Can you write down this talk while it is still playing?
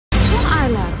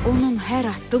Onun hər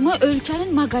addımı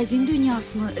ölkənin maqazin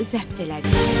dünyasını zəbt elədi.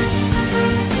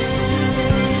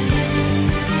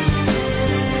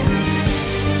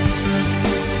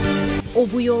 O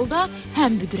bu yolda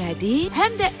həm büdrədi,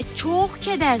 həm də çox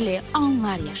kədərli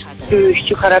anlar yaşadı.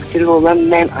 Döyüşçü xarakteri olan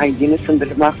mən Aygün'ü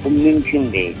sındırmaq bu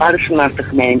mümkün deyil. Barışın artıq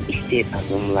mənim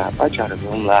istedadımla,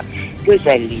 bacarığımla,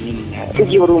 gözəlliyimlə.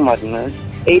 Siz yorulmadınız.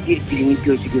 Bir-birini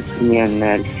gözü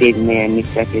götürməyənlər, sevməyən,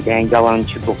 nifrət edən,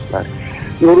 yalancı dostlar.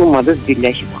 Yorulmadınız,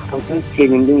 birləşib xalqın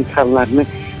sevimli insanlarını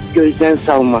gözdən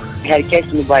salmaq. Hər kəs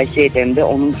mübahisə edəndə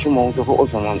onun kim olduğu o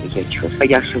zaman üzə çıxır.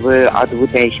 Yaşılı, adını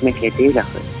dəyişməklə deyil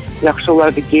axı. Yaxşı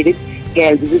olardı gelib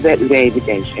qəlbini və ürəyini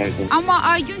dəyişərdi. Amma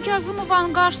Aygun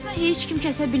Kazimovanın qarşısına heç kim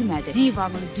kəsə bilmədi.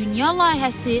 Divanın dünya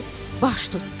layihəsi baş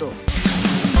tutdu.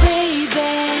 Baby,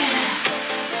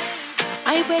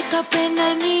 I wake up and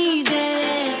I need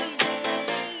it.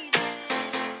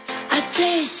 I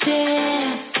taste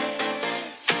it.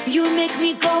 You make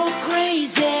me go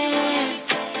crazy.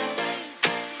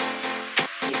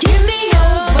 Give me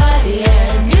your body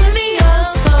and give me your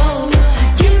soul.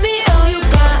 Give me all you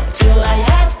got till I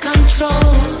have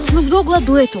control. Snoop Dogg'la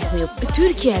duet oxuyub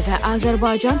Türkiyə və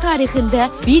Azərbaycan tarixində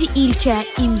bir ilkə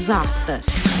imza atdı.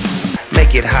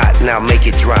 Make it hot, now make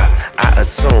it drop. I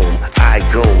assume,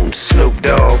 Aygun, Snoop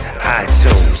Dogg,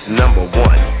 iTunes,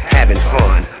 #1. Having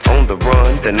fun, on the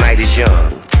run, the night is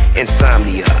young.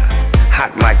 Insomnia,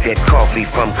 hot like that coffee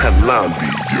from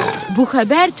Colombia. Bu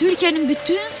xəbər Türkiyənin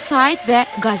bütün sayt və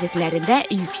qəzetlərində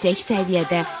yüksək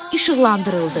səviyyədə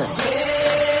işıqlandırıldı.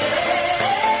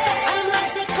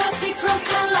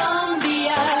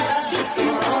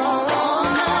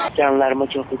 Canlarıma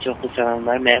çoxlu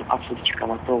salamlar. Mənim asıl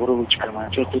çıxama, doğrulu çıxama.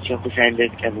 Çoxlu səndə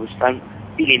qəbulstan.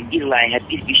 Bilin, bir layihə,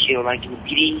 bir şey olan kimi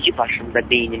birinci başımda,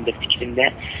 beynimdə,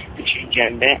 fikrimdə,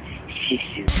 düşüncəmdə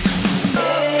sizsiz.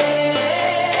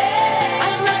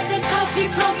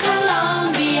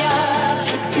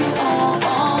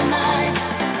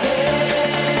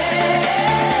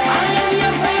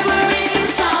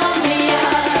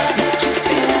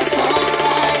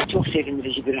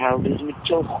 Sevindirici bir halda özümü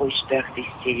çok xoşbəxt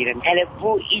hiss edirəm. Hələ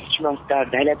bu ilk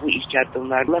notlarda, hələ bu ilk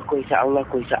addımlar Allah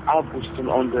qoysa avqustun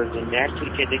 14-də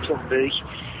Türkiyədə çox böyük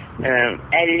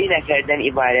 50 nəfərdən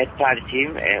ibarət partim,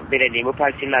 belə deyim, bu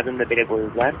partinin adını da belə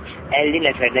qoyublar. 50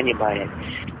 nəfərdən ibarət.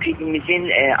 Klipimizin,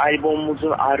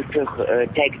 albomumuzun artıq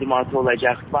təqdimatı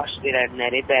olacaq. Baş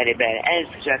verənləri, bəli, ən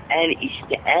sıcaq, ən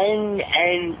isti, ən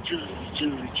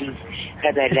cız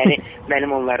xəbərləri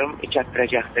mənim onlarım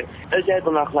çatdıracaqdır. Özəl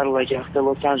qonaqlar olacaqdır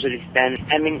Los Angeles'dən.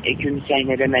 Həmin gün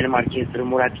səhnədə mənim orkestrim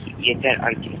Murat Yeter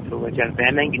orkestri olacaqdır.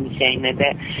 Həmin gün səhnədə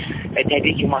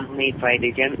təbii ki mahnını ifa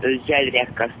edəcəm. Özəl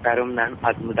rəqqaslarımla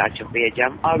adımı da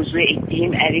açıqlayacağım. Arzu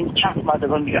etdiyim, əlin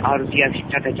çatmadığım bir arzuya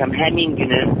çatacağım həmin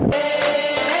günü.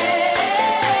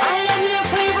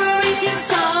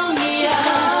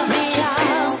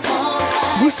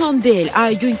 Bu son deyil.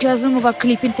 Aygun Kazimova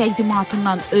klipin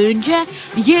təqdimatından öncə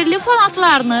yerli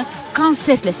fanatlarını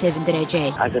konsertlə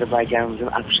sevindirəcək.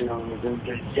 Azərbaycanımızın, Abşeronumuzun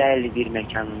gözəl bir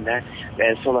məkanında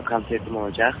solo konsertim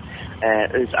olacaq.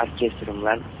 Öz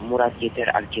orkestrimlə, Murat Yeter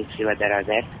orkestri ilə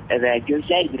bərabər və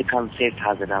gözəl bir konsert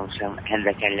hazırlamışam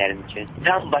həmvətənlərim üçün.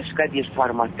 Tam başqa bir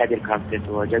formatda bir konsert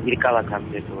olacaq, bir qala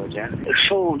konsert olacaq.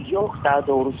 Show yox, daha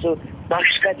doğrusu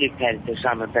başqa bir tərzdə,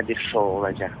 janrda bir show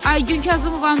olacaq. Aygun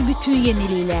Kazimovanın bütün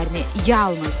yeniliklərini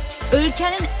yalnız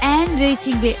ölkənin ən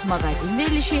reytingli maqazin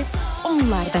verilişi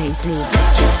onlarda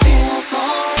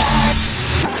izləyin.